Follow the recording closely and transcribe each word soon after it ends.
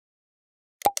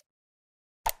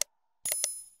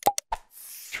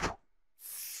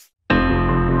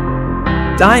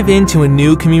Dive into a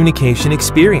new communication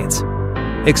experience.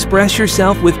 Express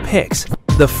yourself with Pix,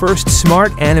 the first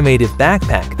smart animative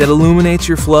backpack that illuminates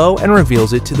your flow and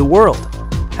reveals it to the world.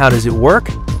 How does it work?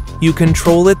 You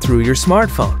control it through your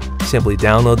smartphone. Simply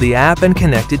download the app and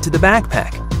connect it to the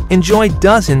backpack. Enjoy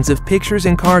dozens of pictures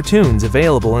and cartoons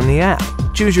available in the app.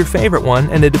 Choose your favorite one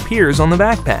and it appears on the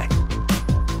backpack.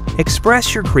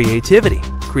 Express your creativity.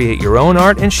 Create your own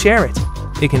art and share it.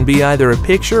 It can be either a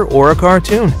picture or a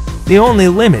cartoon. The only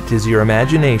limit is your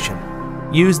imagination.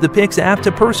 Use the Pix app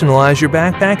to personalize your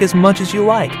backpack as much as you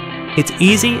like. It's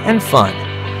easy and fun.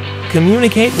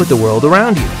 Communicate with the world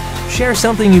around you. Share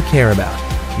something you care about.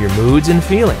 Your moods and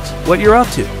feelings, what you're up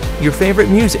to, your favorite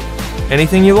music,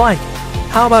 anything you like.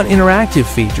 How about interactive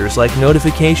features like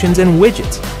notifications and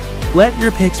widgets? Let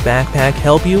your Pix backpack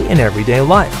help you in everyday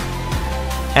life.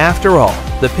 After all,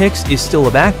 the Pix is still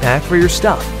a backpack for your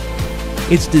stuff.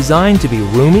 It's designed to be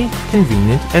roomy,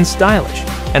 convenient, and stylish,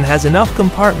 and has enough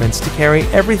compartments to carry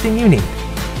everything you need.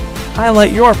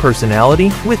 Highlight your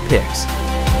personality with Pix.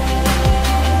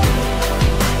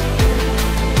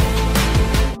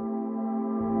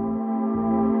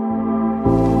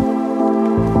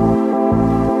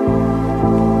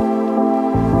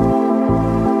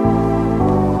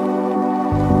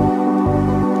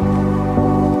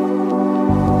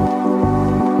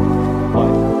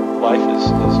 Life is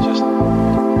just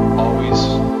always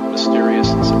mysterious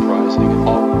and surprising.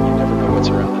 You never know what's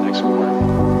around the next corner.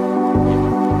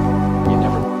 You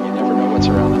never know what's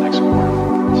around the next corner.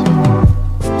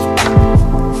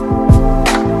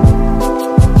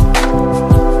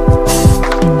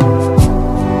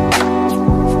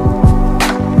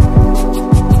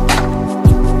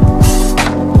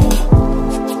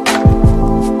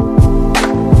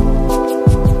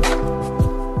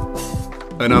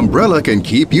 An umbrella can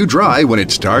keep you dry when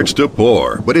it starts to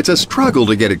pour, but it's a struggle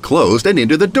to get it closed and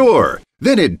into the door.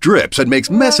 Then it drips and makes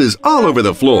messes all over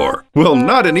the floor. Well,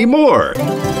 not anymore!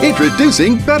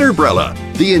 Introducing Better Brella,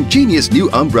 the ingenious new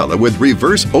umbrella with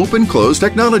reverse open-close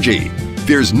technology.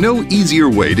 There's no easier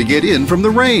way to get in from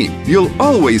the rain. You'll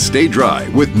always stay dry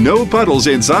with no puddles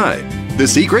inside. The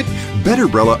secret? Better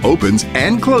Brella opens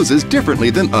and closes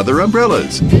differently than other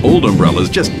umbrellas. Old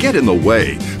umbrellas just get in the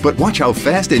way, but watch how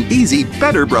fast and easy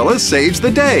Better Brella saves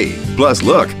the day. Plus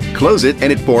look, close it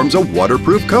and it forms a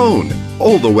waterproof cone.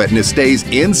 All the wetness stays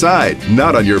inside,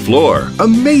 not on your floor.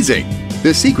 Amazing!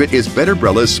 The secret is Better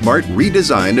Brella's smart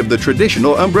redesign of the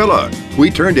traditional umbrella.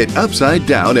 We turned it upside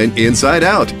down and inside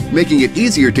out, making it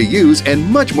easier to use and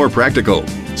much more practical.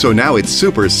 So now it's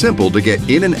super simple to get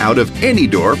in and out of any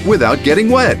door without getting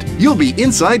wet. You'll be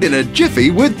inside in a jiffy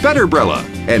with Better Brella.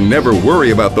 And never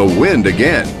worry about the wind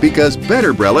again, because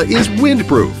Better Brella is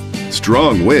windproof.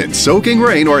 Strong wind, soaking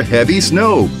rain, or heavy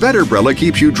snow, Better Brella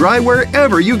keeps you dry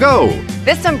wherever you go.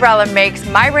 This umbrella makes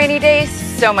my rainy days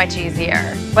so much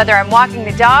easier. Whether I'm walking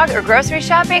the dog or grocery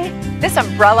shopping, this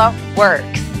umbrella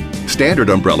works. Standard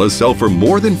umbrellas sell for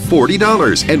more than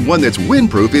 $40, and one that's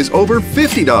windproof is over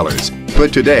 $50.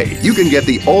 But today, you can get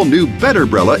the all-new Better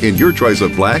Brella in your choice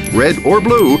of black, red, or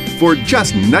blue for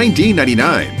just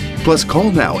 $19.99. Plus,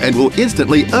 call now and we'll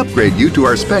instantly upgrade you to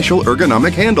our special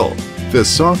ergonomic handle. The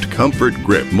soft comfort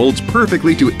grip molds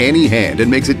perfectly to any hand and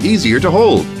makes it easier to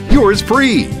hold. Yours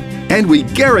free. And we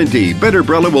guarantee Better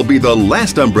Brella will be the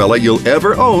last umbrella you'll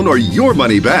ever own or your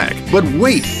money back. But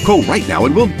wait, call right now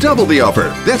and we'll double the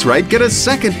offer. That's right, get a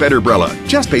second Better Brella.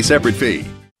 Just pay separate fee.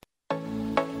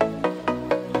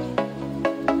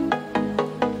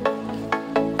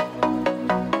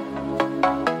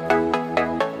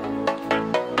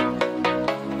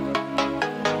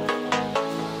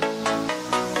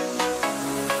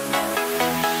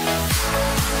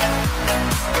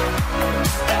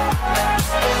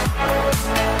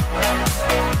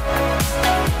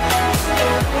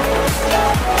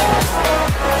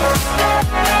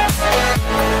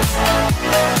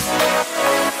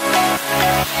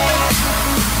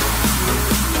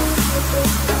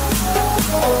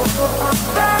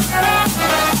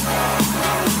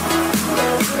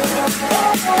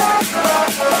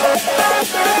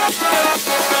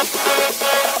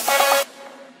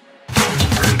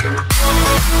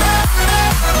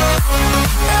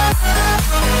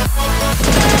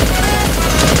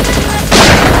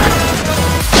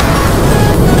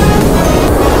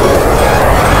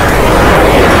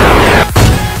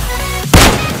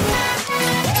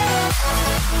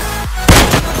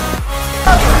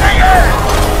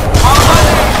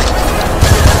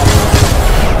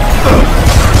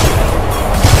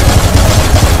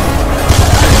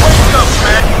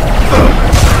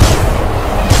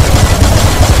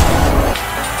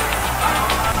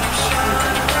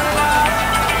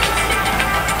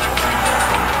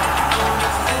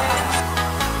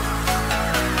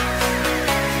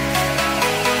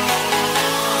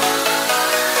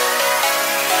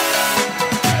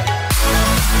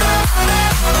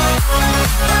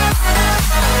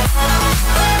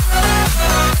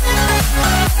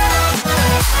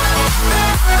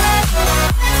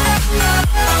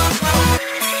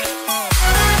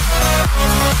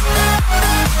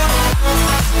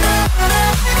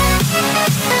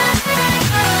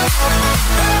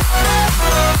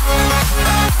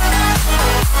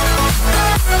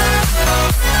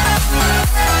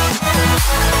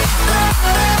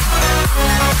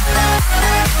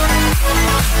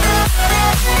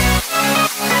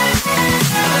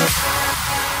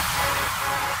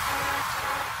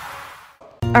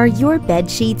 Are your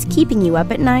bed sheets keeping you up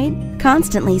at night?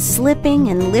 Constantly slipping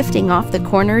and lifting off the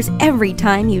corners every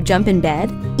time you jump in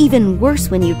bed? Even worse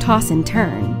when you toss and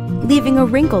turn, leaving a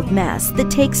wrinkled mess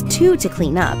that takes two to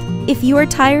clean up. If you're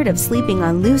tired of sleeping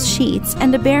on loose sheets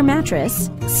and a bare mattress,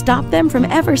 stop them from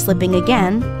ever slipping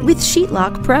again with Sheet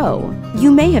Lock Pro.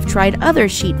 You may have tried other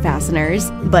sheet fasteners,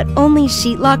 but only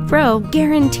Sheet Lock Pro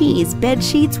guarantees bed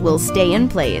sheets will stay in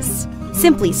place.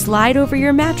 Simply slide over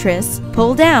your mattress,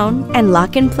 pull down, and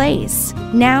lock in place.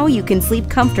 Now you can sleep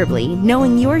comfortably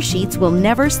knowing your sheets will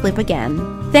never slip again,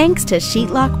 thanks to Sheet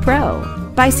Lock Pro.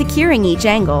 By securing each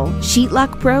angle, Sheet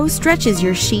Lock Pro stretches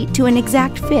your sheet to an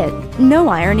exact fit, no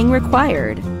ironing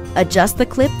required. Adjust the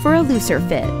clip for a looser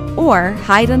fit, or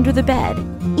hide under the bed.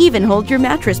 Even hold your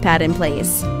mattress pad in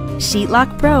place. Sheet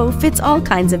Lock Pro fits all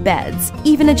kinds of beds,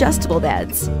 even adjustable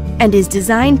beds, and is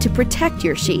designed to protect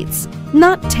your sheets,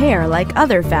 not tear like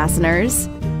other fasteners.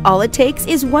 All it takes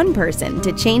is one person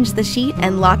to change the sheet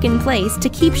and lock in place to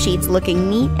keep sheets looking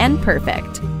neat and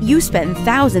perfect. You spend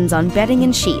thousands on bedding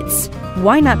and sheets.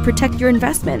 Why not protect your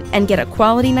investment and get a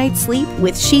quality night's sleep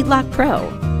with Sheet Lock Pro?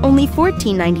 Only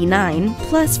 $14.99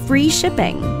 plus free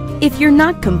shipping. If you're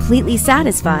not completely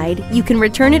satisfied, you can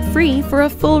return it free for a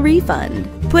full refund.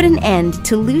 Put an end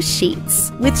to loose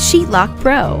sheets with Sheet Lock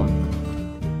Pro.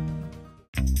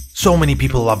 So many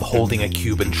people love holding a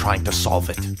cube and trying to solve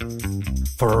it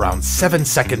for around 7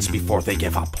 seconds before they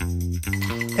give up.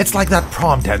 It's like that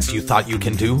prom dance you thought you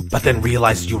can do, but then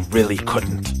realized you really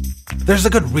couldn't. There's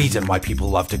a good reason why people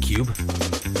love to cube.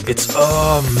 It's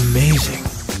amazing.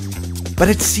 But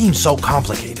it seems so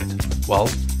complicated. Well,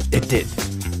 it did.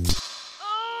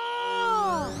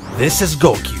 This is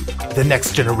GoCube, the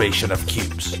next generation of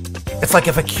cubes. It's like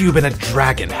if a cube and a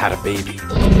dragon had a baby.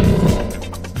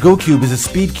 GoCube is a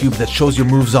speed cube that shows your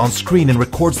moves on screen and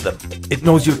records them. It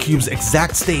knows your cube's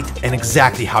exact state and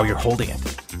exactly how you're holding it.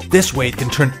 This way it can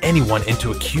turn anyone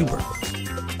into a cuber,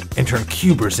 and turn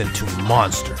cubers into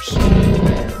monsters.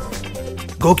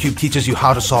 GoCube teaches you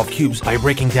how to solve cubes by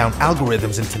breaking down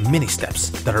algorithms into mini steps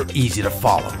that are easy to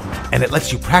follow, and it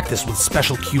lets you practice with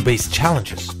special cube-based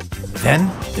challenges.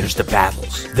 Then there's the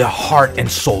battles, the heart and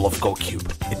soul of GoCube.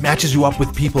 It matches you up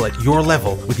with people at your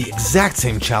level with the exact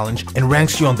same challenge and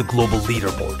ranks you on the global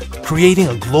leaderboard, creating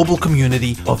a global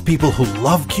community of people who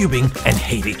love cubing and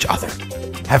hate each other.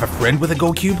 Have a friend with a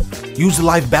GoCube? Use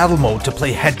live battle mode to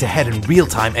play head-to-head in real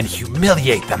time and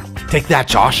humiliate them. Take that,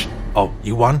 Josh. Oh,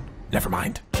 you won? Never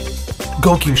mind.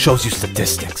 GoCube shows you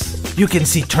statistics. You can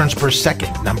see turns per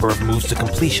second, number of moves to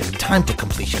completion, time to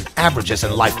completion, averages,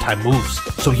 and lifetime moves,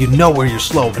 so you know where you're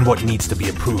slow and what needs to be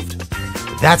improved.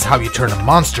 That's how you turn a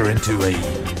monster into a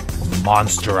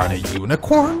monster on a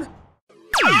unicorn?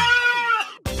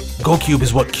 GoCube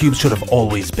is what cubes should have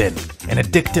always been, an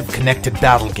addictive, connected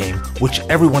battle game which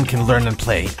everyone can learn and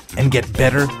play and get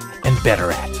better and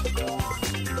better at.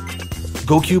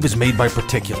 GoCube is made by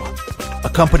Particular, a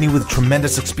company with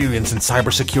tremendous experience in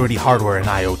cybersecurity hardware and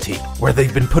IoT, where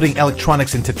they've been putting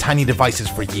electronics into tiny devices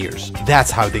for years.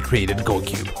 That's how they created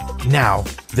GoCube. Now,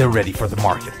 they're ready for the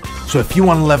market. So if you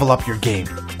want to level up your game,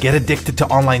 get addicted to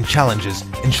online challenges,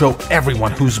 and show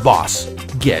everyone who's boss,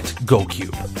 get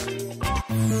GoCube.